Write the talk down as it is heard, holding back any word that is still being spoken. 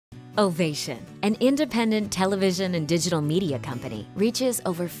Ovation, an independent television and digital media company, reaches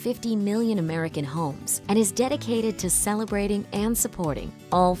over 50 million American homes and is dedicated to celebrating and supporting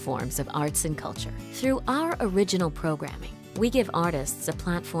all forms of arts and culture. Through our original programming, we give artists a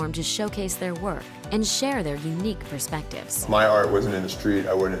platform to showcase their work and share their unique perspectives. If my art wasn't in the street,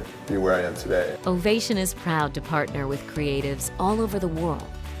 I wouldn't be where I am today. Ovation is proud to partner with creatives all over the world,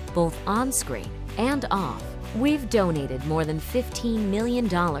 both on screen and off. We've donated more than $15 million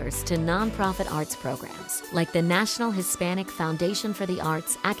to nonprofit arts programs like the National Hispanic Foundation for the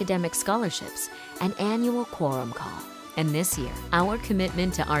Arts Academic Scholarships and annual Quorum Call. And this year, our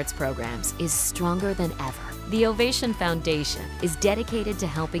commitment to arts programs is stronger than ever. The Ovation Foundation is dedicated to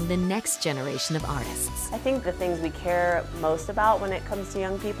helping the next generation of artists. I think the things we care most about when it comes to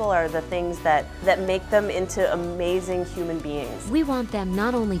young people are the things that make them into amazing human beings. We want them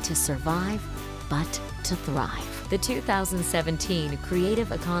not only to survive, but to thrive. The 2017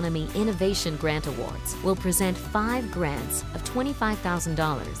 Creative Economy Innovation Grant Awards will present 5 grants of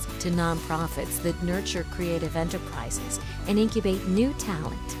 $25,000 to nonprofits that nurture creative enterprises and incubate new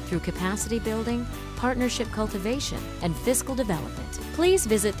talent through capacity building, partnership cultivation, and fiscal development. Please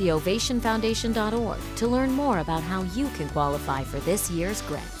visit theovationfoundation.org to learn more about how you can qualify for this year's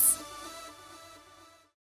grants.